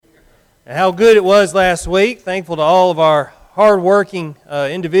How good it was last week. Thankful to all of our hard-working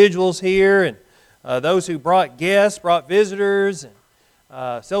individuals here and those who brought guests, brought visitors.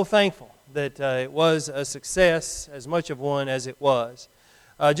 And so thankful that it was a success, as much of one as it was.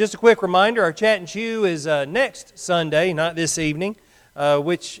 Just a quick reminder, our Chat and Chew is next Sunday, not this evening,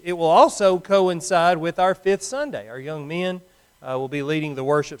 which it will also coincide with our fifth Sunday. Our young men will be leading the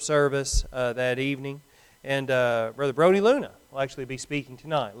worship service that evening. And Brother Brody Luna will actually be speaking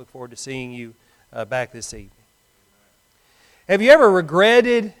tonight. Look forward to seeing you back this evening. Have you ever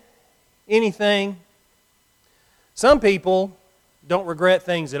regretted anything? Some people don't regret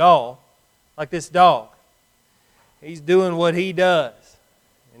things at all, like this dog. He's doing what he does,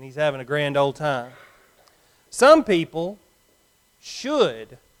 and he's having a grand old time. Some people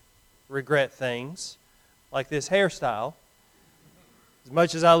should regret things, like this hairstyle. As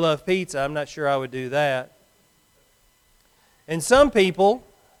much as I love pizza, I'm not sure I would do that. And some people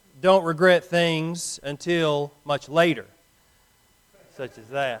don't regret things until much later, such as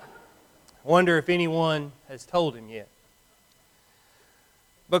that. I wonder if anyone has told him yet.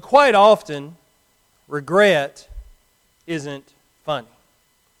 But quite often, regret isn't funny.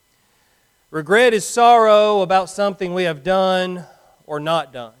 Regret is sorrow about something we have done or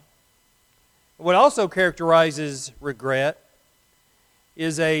not done. What also characterizes regret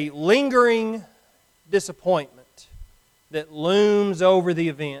is a lingering disappointment that looms over the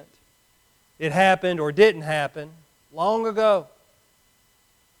event. It happened or didn't happen long ago.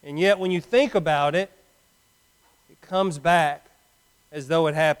 And yet when you think about it, it comes back as though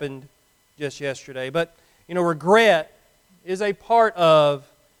it happened just yesterday. But, regret is a part of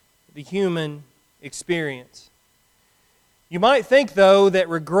the human experience. You might think, though, that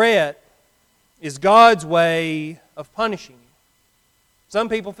regret is God's way of punishing you. Some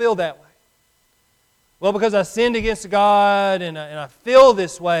people feel that way. Well, because I sinned against God and I feel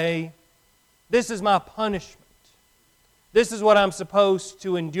this way, this is my punishment. This is what I'm supposed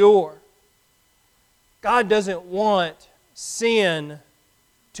to endure. God doesn't want sin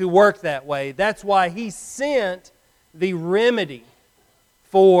to work that way. That's why He sent the remedy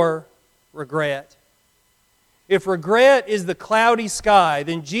for regret. If regret is the cloudy sky,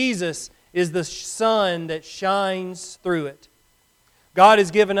 then Jesus is the sun that shines through it. God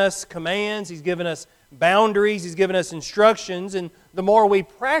has given us commands, He's given us boundaries, He's given us instructions, and the more we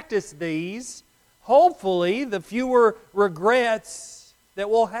practice these, hopefully the fewer regrets that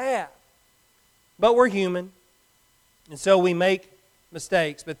we'll have. But we're human, and so we make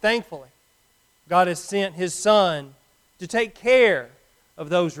mistakes. But thankfully, God has sent His Son to take care of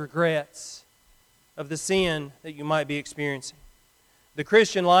those regrets of the sin that you might be experiencing. The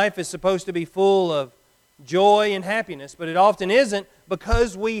Christian life is supposed to be full of joy and happiness, but it often isn't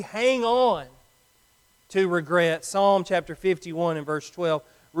because we hang on to regret. Psalm chapter 51 and verse 12,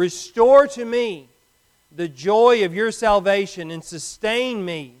 "Restore to me the joy of your salvation and sustain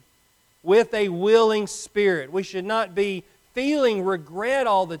me with a willing spirit." We should not be feeling regret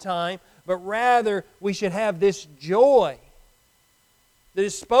all the time, but rather we should have this joy that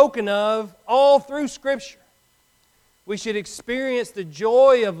is spoken of all through Scripture. We should experience the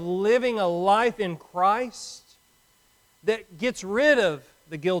joy of living a life in Christ that gets rid of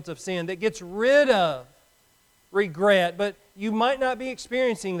the guilt of sin, that gets rid of regret. But you might not be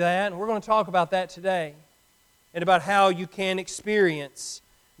experiencing that, and we're going to talk about that today, and about how you can experience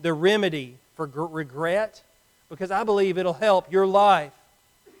the remedy for regret, because I believe it'll help your life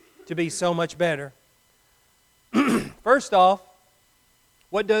to be so much better. First off,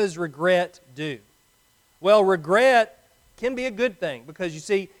 what does regret do? Well, regret can be a good thing because, you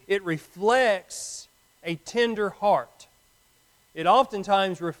see, it reflects a tender heart. It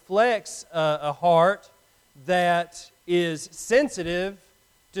oftentimes reflects a heart that is sensitive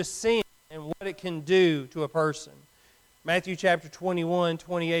to sin and what it can do to a person. Matthew chapter 21,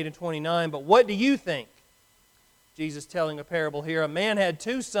 28 and 29, "But what do you think?" Jesus telling a parable here. "A man had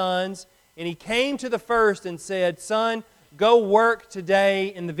 2 sons, and he came to the first and said, 'Son, go work today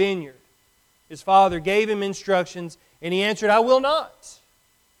in the vineyard.' His father gave him instructions, and he answered, 'I will not.'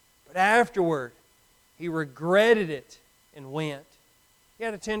 But afterward, he regretted it and went." He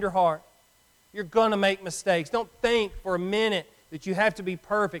had a tender heart. You're going to make mistakes. Don't think for a minute that you have to be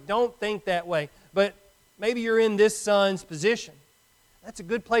perfect. Don't think that way. But maybe you're in this son's position. That's a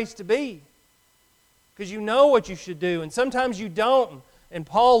good place to be, because you know what you should do, and sometimes you don't. And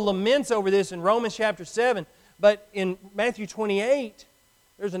Paul laments over this in Romans chapter 7. But in Matthew 28,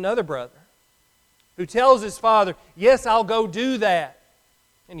 there's another brother who tells his father, "Yes, I'll go do that."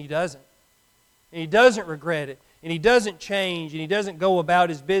 And he doesn't. And he doesn't regret it. And he doesn't change. And he doesn't go about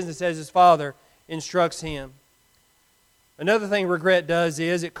his business as his father instructs him. Another thing regret does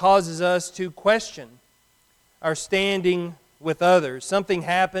is it causes us to question our standing with others. Something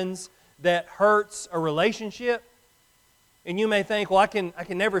happens that hurts a relationship, and you may think, well, I can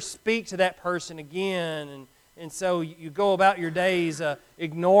never speak to that person again, and so you go about your days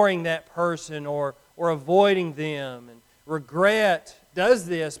ignoring that person or avoiding them. And regret does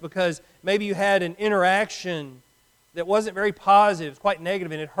this because maybe you had an interaction that wasn't very positive, quite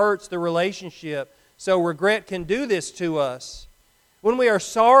negative, and it hurts the relationship. So regret can do this to us. When we are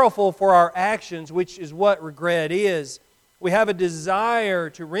sorrowful for our actions, which is what regret is, we have a desire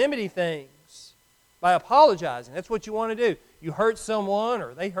to remedy things by apologizing. That's what you want to do. You hurt someone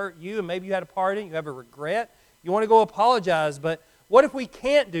or they hurt you, and maybe you had a party, you have a regret. You want to go apologize, but what if we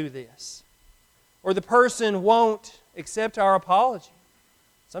can't do this? Or the person won't accept our apology?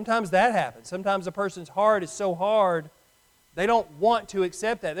 Sometimes that happens. Sometimes a person's heart is so hard, they don't want to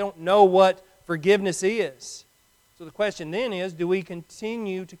accept that. They don't know what forgiveness is. So the question then is, do we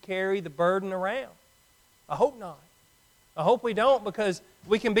continue to carry the burden around? I hope not. I hope we don't, because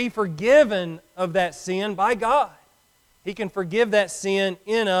we can be forgiven of that sin by God. He can forgive that sin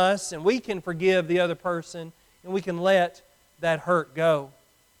in us, and we can forgive the other person, and we can let that hurt go.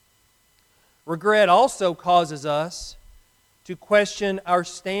 Regret also causes us to question our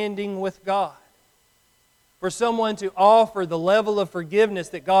standing with God. For someone to offer the level of forgiveness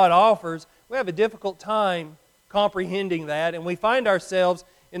that God offers, we have a difficult time comprehending that, and we find ourselves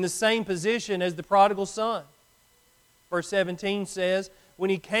in the same position as the prodigal son. Verse 17 says, when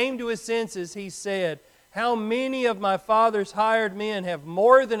he came to his senses, he said, how many of my father's hired men have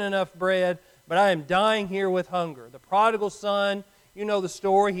more than enough bread, but I am dying here with hunger. The prodigal son, you know the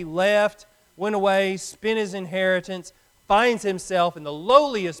story, he left, went away, spent his inheritance, finds himself in the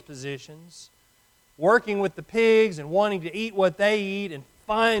lowliest positions, working with the pigs and wanting to eat what they eat, and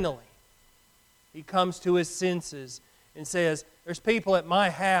finally he comes to his senses and says, there's people at my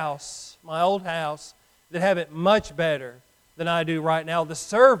house, my old house, that have it much better than I do right now. The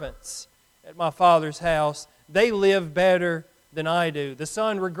servants at my father's house, they live better than I do. The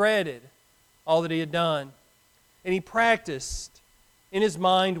son regretted all that he had done, and he practiced in his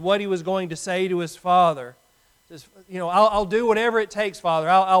mind what he was going to say to his father. He says, I'll do whatever it takes, Father.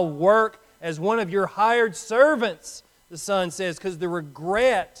 I'll work as one of your hired servants, the son says, because the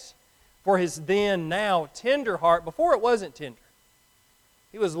regret for his then now tender heart, before it wasn't tender.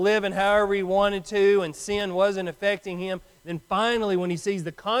 He was living however he wanted to, and sin wasn't affecting him. Then finally, when he sees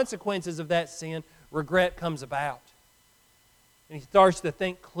the consequences of that sin, regret comes about. And he starts to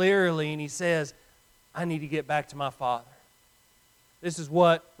think clearly, and he says, I need to get back to my father. This is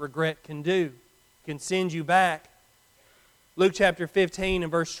what regret can do. It can send you back. Luke chapter 15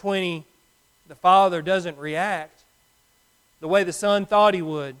 and verse 20, the father doesn't react the way the son thought he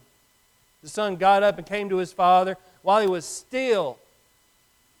would. The son got up and came to his father while he was still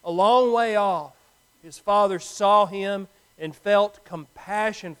a long way off. His father saw him and felt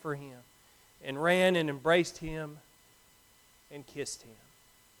compassion for him and ran and embraced him and kissed him.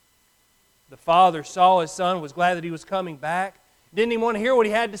 The father saw his son, was glad that he was coming back, didn't even want to hear what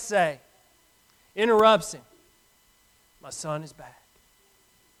he had to say. Interrupts him. My son is back.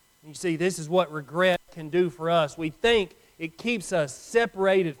 You see, this is what regret can do for us. We think it keeps us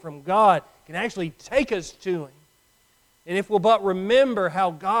separated from God. It can actually take us to Him. And if we'll but remember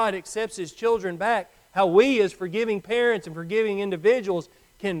how God accepts His children back, how we as forgiving parents and forgiving individuals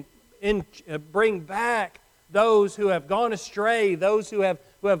can bring back those who have gone astray, those who have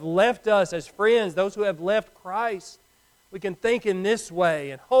left us as friends, those who have left Christ, we can think in this way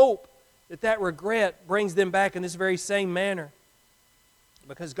and hope that regret brings them back in this very same manner.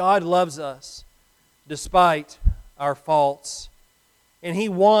 Because God loves us despite our faults. And He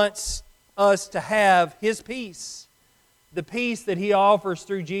wants us to have His peace. The peace that He offers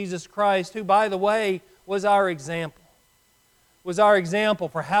through Jesus Christ, who, by the way, was our example. Was our example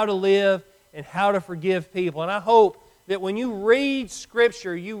for how to live and how to forgive people. And I hope that when you read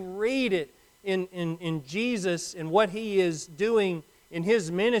Scripture, you read it in Jesus and what He is doing in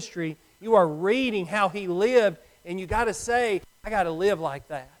His ministry. You are reading how He lived, and you got to say, I got to live like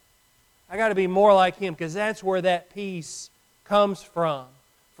that. I got to be more like Him, because that's where that peace comes from.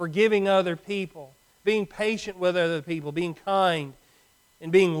 Forgiving other people, being patient with other people, being kind,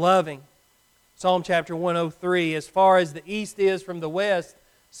 and being loving. Psalm chapter 103, as far as the east is from the west,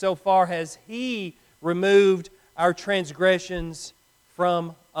 so far has He removed our transgressions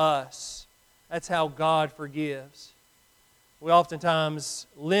from us. That's how God forgives. We oftentimes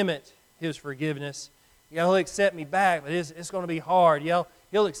limit His forgiveness. He'll accept me back, but it's going to be hard. He'll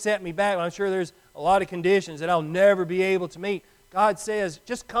accept me back, but I'm sure there's a lot of conditions that I'll never be able to meet. God says,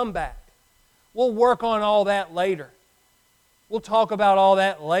 just come back. We'll work on all that later. We'll talk about all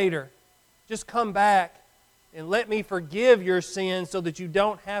that later. Just come back and let me forgive your sins so that you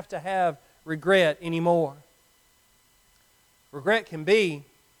don't have to have regret anymore. Regret can be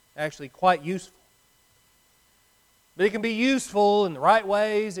actually quite useful. But it can be useful in the right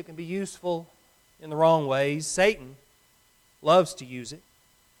ways. It can be useful in the wrong ways. Satan loves to use it.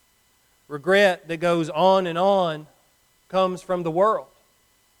 Regret that goes on and on comes from the world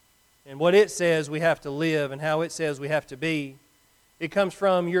and what it says we have to live and how it says we have to be. It comes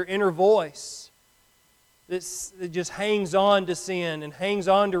from your inner voice that just hangs on to sin and hangs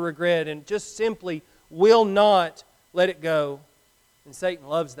on to regret and just simply will not let it go. And Satan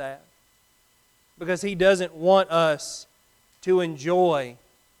loves that because he doesn't want us to enjoy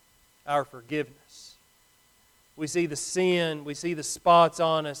our forgiveness. We see the sin, we see the spots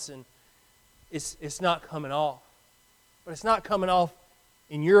on us, and it's not coming off. But it's not coming off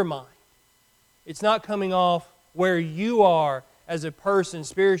in your mind. It's not coming off where you are as a person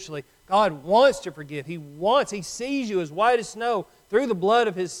spiritually. God wants to forgive. He sees you as white as snow through the blood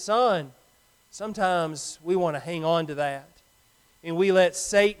of His Son. Sometimes we want to hang on to that. And we let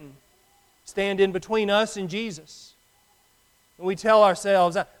Satan stand in between us and Jesus. And we tell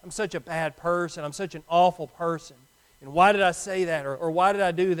ourselves, I'm such a bad person. I'm such an awful person. And why did I say that? Or why did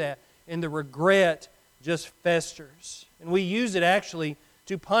I do that? And the regret just festers. And we use it actually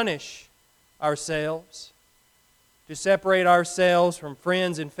to punish ourselves, to separate ourselves from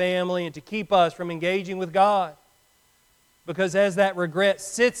friends and family, and to keep us from engaging with God. Because as that regret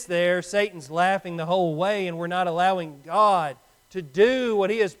sits there, Satan's laughing the whole way, and we're not allowing God to do what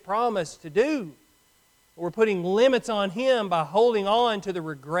He has promised to do. We're putting limits on Him by holding on to the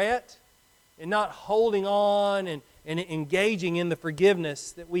regret and not holding on and engaging in the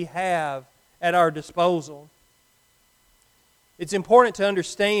forgiveness that we have at our disposal. It's important to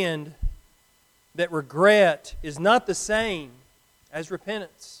understand that regret is not the same as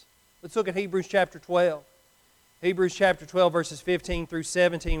repentance. Let's look at Hebrews chapter 12. Hebrews chapter 12, verses 15 through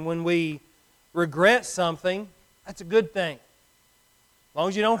 17. When we regret something, that's a good thing. As long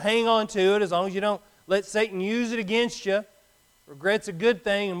as you don't hang on to it, as long as you don't let Satan use it against you, regret's a good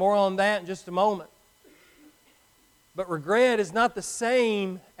thing, and more on that in just a moment. But regret is not the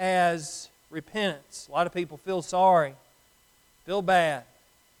same as repentance. A lot of people feel sorry, feel bad.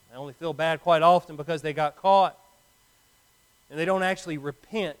 They only feel bad quite often because they got caught. And they don't actually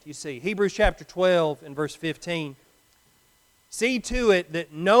repent, you see. Hebrews chapter 12 and verse 15. See to it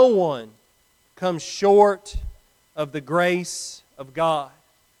that no one comes short of the grace of God.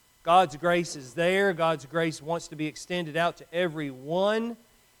 God's grace is there. God's grace wants to be extended out to everyone.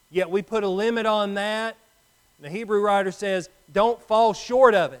 Yet we put a limit on that. The Hebrew writer says, don't fall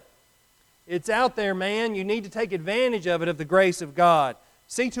short of it. It's out there, man. You need to take advantage of it, of the grace of God.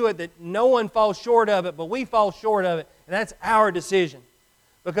 See to it that no one falls short of it, but we fall short of it. And that's our decision.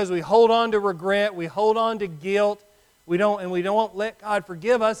 Because we hold on to regret, we hold on to guilt, we don't let God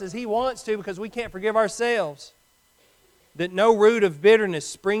forgive us as He wants to because we can't forgive ourselves. That no root of bitterness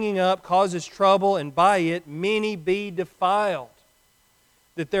springing up causes trouble, and by it many be defiled.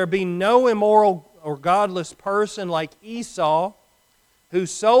 That there be no immoral or godless person like Esau, who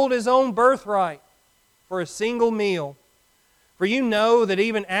sold his own birthright for a single meal. For you know that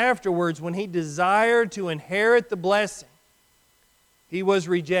even afterwards, when he desired to inherit the blessing, he was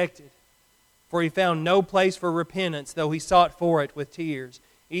rejected, for he found no place for repentance, though he sought for it with tears.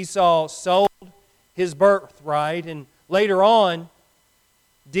 Esau sold his birthright, and later on,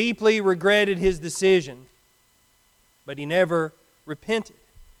 deeply regretted his decision, but he never repented.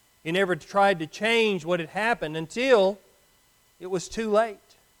 He never tried to change what had happened until it was too late.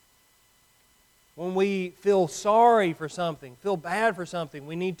 When we feel sorry for something, feel bad for something,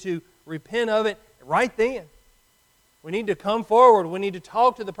 we need to repent of it right then. We need to come forward. We need to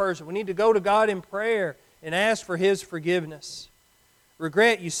talk to the person. We need to go to God in prayer and ask for His forgiveness.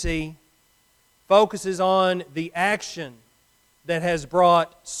 Regret, you see, focuses on the action that has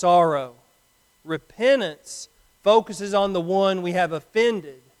brought sorrow. Repentance focuses on the one we have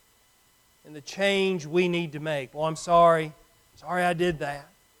offended and the change we need to make. Well, I'm sorry. Sorry I did that.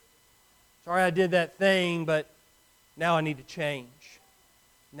 Sorry I did that thing, but now I need to change.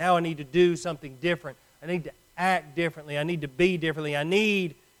 Now I need to do something different. I need to act differently. I need to be differently. I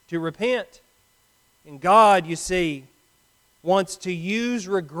need to repent. And God, you see, wants to use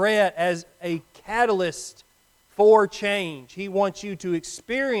regret as a catalyst for change. He wants you to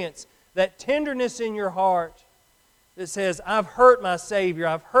experience that tenderness in your heart that says, I've hurt my Savior.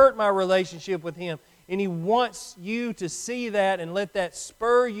 I've hurt my relationship with Him. And He wants you to see that and let that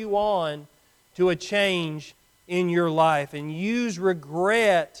spur you on to a change in your life. And use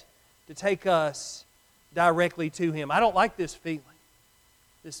regret to take us directly to Him. I don't like this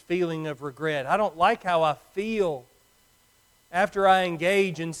feeling of regret. I don't like how I feel after I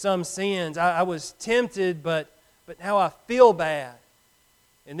engage in some sins. I was tempted, but now I feel bad.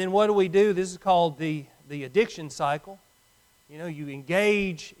 And then what do? This is called the addiction cycle. You know, you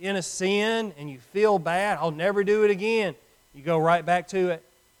engage in a sin and you feel bad. I'll never do it again. You go right back to it.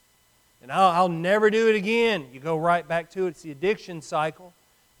 And I'll never do it again. You go right back to it. It's the addiction cycle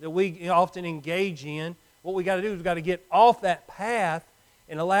that we often engage in. What we got to do is we've got to get off that path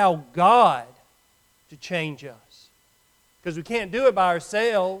and allow God to change us. Because we can't do it by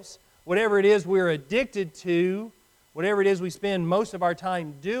ourselves. Whatever it is we're addicted to, whatever it is we spend most of our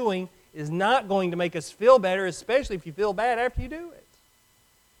time doing, is not going to make us feel better, especially if you feel bad after you do it.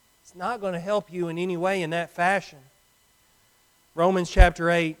 It's not going to help you in any way in that fashion. Romans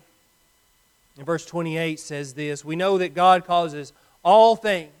chapter 8 and verse 28 says this, "We know that God causes all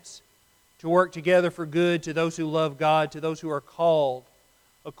things to work together for good to those who love God, to those who are called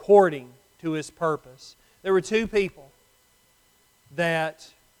according to His purpose." There were two people that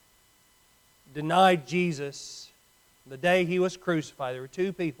denied Jesus the day He was crucified. There were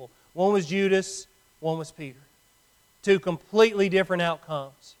two people. One was Judas, one was Peter. Two completely different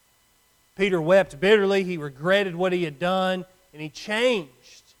outcomes. Peter wept bitterly. He regretted what he had done, and he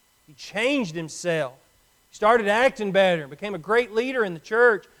changed. He changed himself. He started acting better, became a great leader in the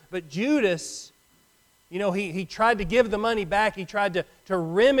church. But Judas, you know, he tried to give the money back. He tried to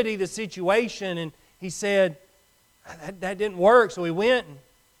remedy the situation, and he said, that didn't work, so he went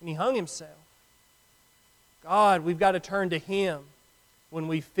and he hung himself. God, we've got to turn to Him when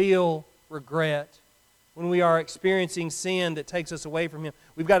we feel regret, when we are experiencing sin that takes us away from Him.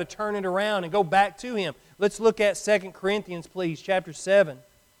 We've got to turn it around and go back to Him. Let's look at 2 Corinthians, please, chapter 7.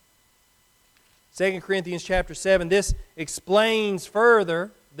 2 Corinthians chapter 7. This explains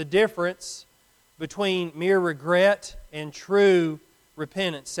further the difference between mere regret and true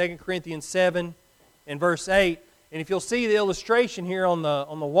repentance. 2 Corinthians 7 and verse 8. And if you'll see the illustration here on the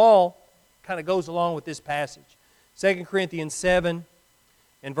wall, kind of goes along with this passage. 2 Corinthians 7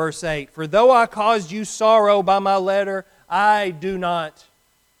 and verse 8. "For though I caused you sorrow by my letter, I do not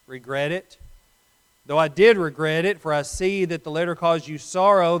regret it. Though I did regret it, for I see that the letter caused you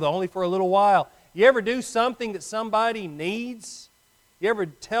sorrow, though only for a little while." You ever do something that somebody needs? You ever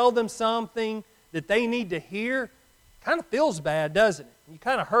tell them something that they need to hear? Kind of feels bad, doesn't it? You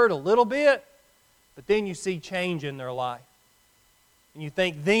kind of hurt a little bit, but then you see change in their life. And you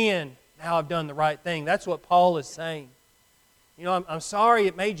think, then, now I've done the right thing. That's what Paul is saying. You know, I'm sorry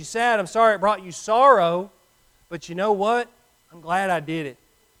it made you sad. I'm sorry it brought you sorrow. But you know what? I'm glad I did it.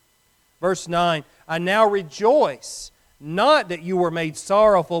 Verse 9, "I now rejoice, not that you were made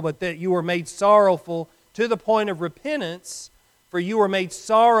sorrowful, but that you were made sorrowful to the point of repentance, for you were made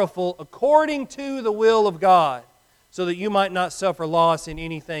sorrowful according to the will of God, so that you might not suffer loss in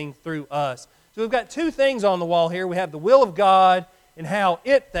anything through us." So we've got two things on the wall here. We have the will of God and how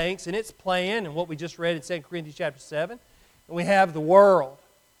it thinks and its plan, and what we just read in 2 Corinthians chapter 7. And we have the world.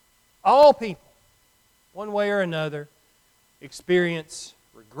 All people, one way or another, experience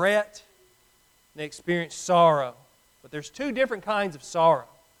regret and they experience sorrow. But there's two different kinds of sorrow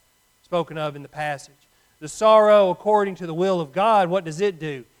spoken of in the passage. The sorrow according to the will of God, what does it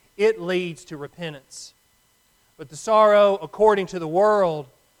do? It leads to repentance. But the sorrow according to the world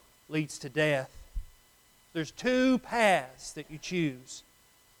leads to death. There's two paths that you choose.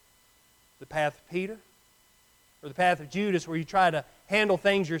 The path of Peter or the path of Judas, where you try to handle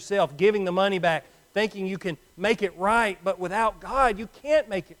things yourself, giving the money back, thinking you can make it right, but without God you can't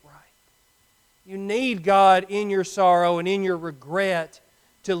make it right. You need God in your sorrow and in your regret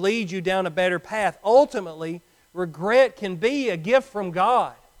to lead you down a better path. Ultimately, regret can be a gift from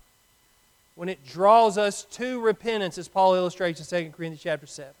God when it draws us to repentance, as Paul illustrates in 2 Corinthians chapter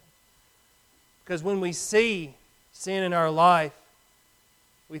 7. Because when we see sin in our life,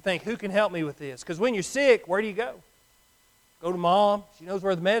 we think, who can help me with this? Because when you're sick, where do you go? Go to Mom. She knows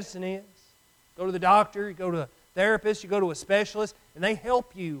where the medicine is. Go to the doctor. You go to a therapist. You go to a specialist. And they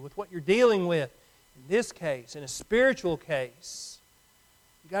help you with what you're dealing with. In this case, in a spiritual case,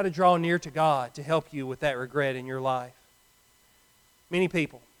 you've got to draw near to God to help you with that regret in your life. Many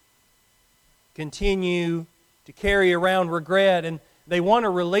people continue to carry around regret, and they want to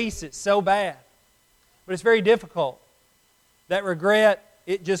release it so bad. But it's very difficult. That regret,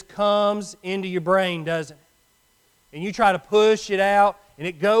 it just comes into your brain, doesn't it? And you try to push it out, and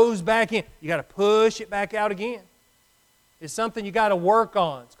it goes back in. You got to push it back out again. It's something you got to work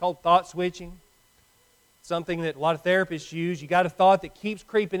on. It's called thought switching. Something that a lot of therapists use. You got a thought that keeps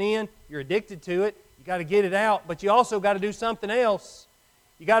creeping in. You're addicted to it. You got to get it out. But you also got to do something else.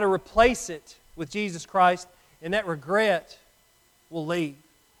 You got to replace it with Jesus Christ, and that regret will leave.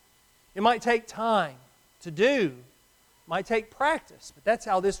 It might take time to do. It might take practice, but that's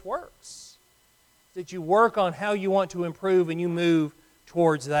how this works. That you work on how you want to improve and you move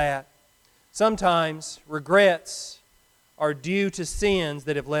towards that. Sometimes regrets are due to sins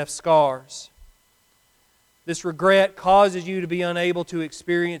that have left scars. This regret causes you to be unable to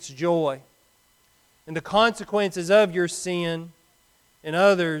experience joy. And the consequences of your sin and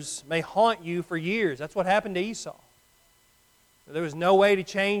others may haunt you for years. That's what happened to Esau. There was no way to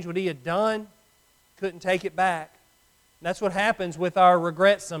change what he had done. Couldn't take it back. And that's what happens with our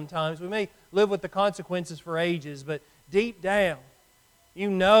regrets sometimes. We may live with the consequences for ages, but deep down, you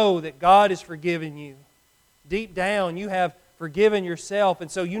know that God has forgiven you. Deep down, you have forgiven yourself,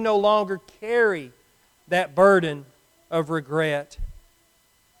 and so you no longer carry that burden of regret.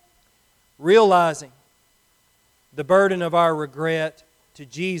 Realizing the burden of our regret to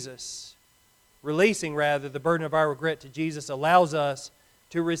Jesus, releasing rather the burden of our regret to Jesus, allows us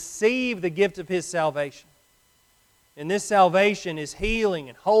to receive the gift of His salvation. And this salvation is healing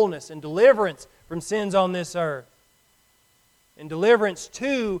and wholeness and deliverance from sins on this earth. And deliverance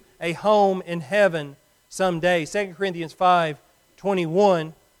to a home in heaven someday. 2 Corinthians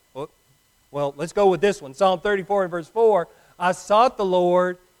 5:21. Well, let's go with this one. Psalm 34 and verse 4. I sought the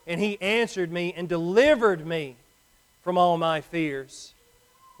Lord, and He answered me and delivered me from all my fears.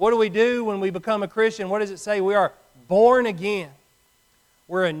 What do we do when we become a Christian? What does it say? We are born again.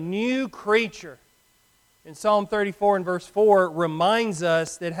 We're a new creature. In Psalm 34 and verse 4, it reminds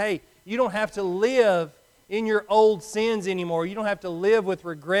us that, hey, you don't have to live in your old sins anymore. You don't have to live with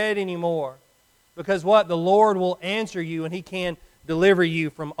regret anymore. Because what? The Lord will answer you, and He can deliver you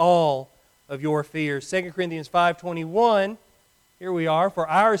from all of your fears. 2 Corinthians 5:21, here we are. For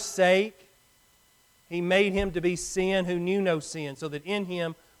our sake, He made Him to be sin who knew no sin, so that in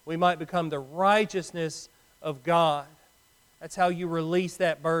Him we might become the righteousness of God. That's how you release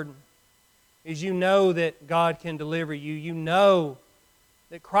that burden. Is you know that God can deliver you. You know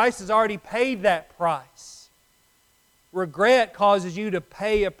that Christ has already paid that price. Regret causes you to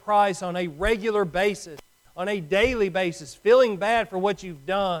pay a price on a regular basis, on a daily basis, feeling bad for what you've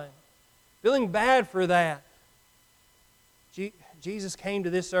done, feeling bad for that. Jesus came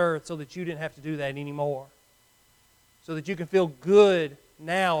to this earth so that you didn't have to do that anymore, so that you can feel good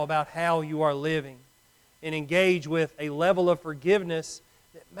now about how you are living and engage with a level of forgiveness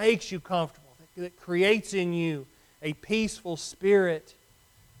that makes you comfortable, that creates in you a peaceful spirit,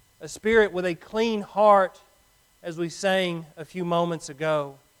 a spirit with a clean heart, as we sang a few moments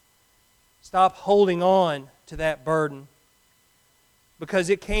ago. Stop holding on to that burden, because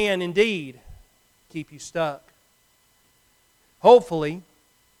it can indeed keep you stuck. Hopefully,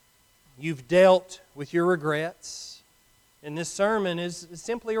 you've dealt with your regrets, and this sermon is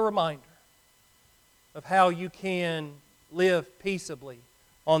simply a reminder of how you can live peaceably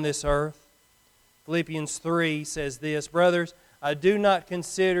on this earth. Philippians 3 says this, Brothers, I do not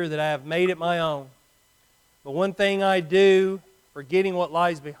consider that I have made it my own, but one thing I do, forgetting what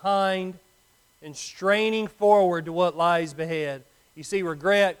lies behind and straining forward to what lies ahead. You see,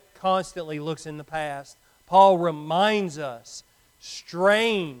 regret constantly looks in the past. Paul reminds us,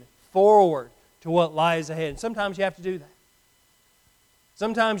 strain forward to what lies ahead. And sometimes you have to do that.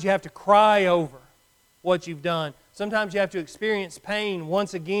 Sometimes you have to cry over what you've done. Sometimes you have to experience pain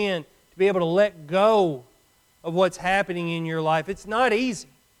once again to be able to let go of what's happening in your life. It's not easy.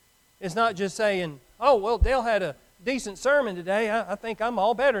 It's not just saying, oh, well, Dale had a decent sermon today. I think I'm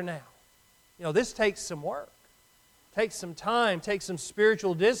all better now. You know, this takes some work. Takes some time. Takes some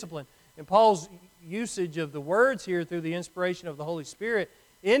spiritual discipline. And Paul's usage of the words here through the inspiration of the Holy Spirit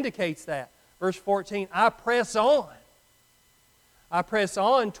indicates that. Verse 14, I press on. I press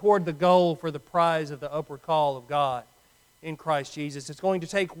on toward the goal for the prize of the upward call of God in Christ Jesus. It's going to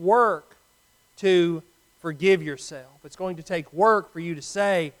take work to forgive yourself. It's going to take work for you to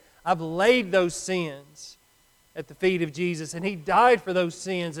say, I've laid those sins at the feet of Jesus, and He died for those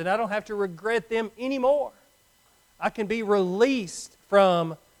sins, and I don't have to regret them anymore. I can be released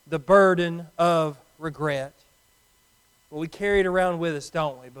from the burden of regret. Well, we carry it around with us,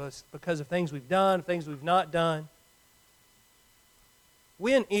 don't we? Because of things we've done, things we've not done.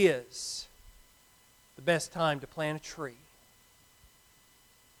 When is the best time to plant a tree?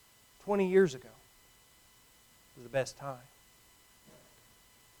 20 years ago was the best time.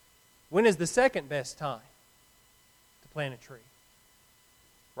 When is the second best time to plant a tree?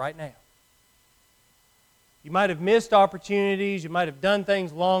 Right now. You might have missed opportunities, you might have done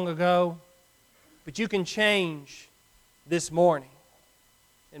things long ago, but you can change this morning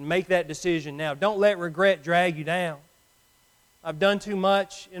and make that decision now. Don't let regret drag you down. I've done too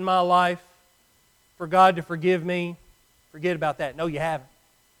much in my life. for God to forgive me. Forget about that. No, you haven't.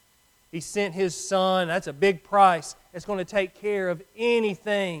 He sent His Son. That's a big price. It's going to take care of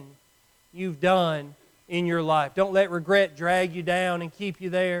anything you've done in your life. Don't let regret drag you down and keep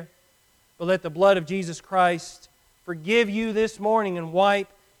you there, but let the blood of Jesus Christ forgive you this morning and wipe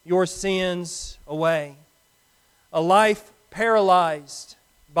your sins away. A life paralyzed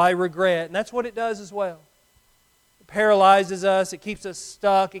by regret, and that's what it does as well. It paralyzes us, it keeps us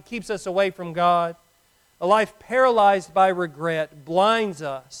stuck, it keeps us away from God. A life paralyzed by regret blinds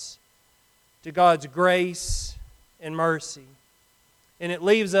us to God's grace and mercy. And it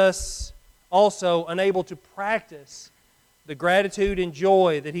leaves us also unable to practice the gratitude and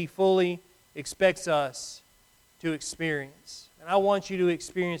joy that He fully expects us to experience. And I want you to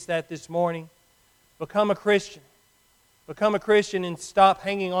experience that this morning. Become a Christian. Become a Christian and stop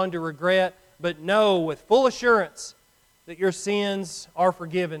hanging on to regret, but know with full assurance that your sins are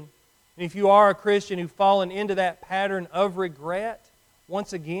forgiven. And if you are a Christian who's fallen into that pattern of regret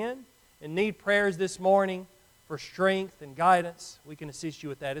once again and need prayers this morning for strength and guidance, we can assist you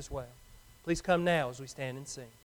with that as well. Please come now as we stand and sing.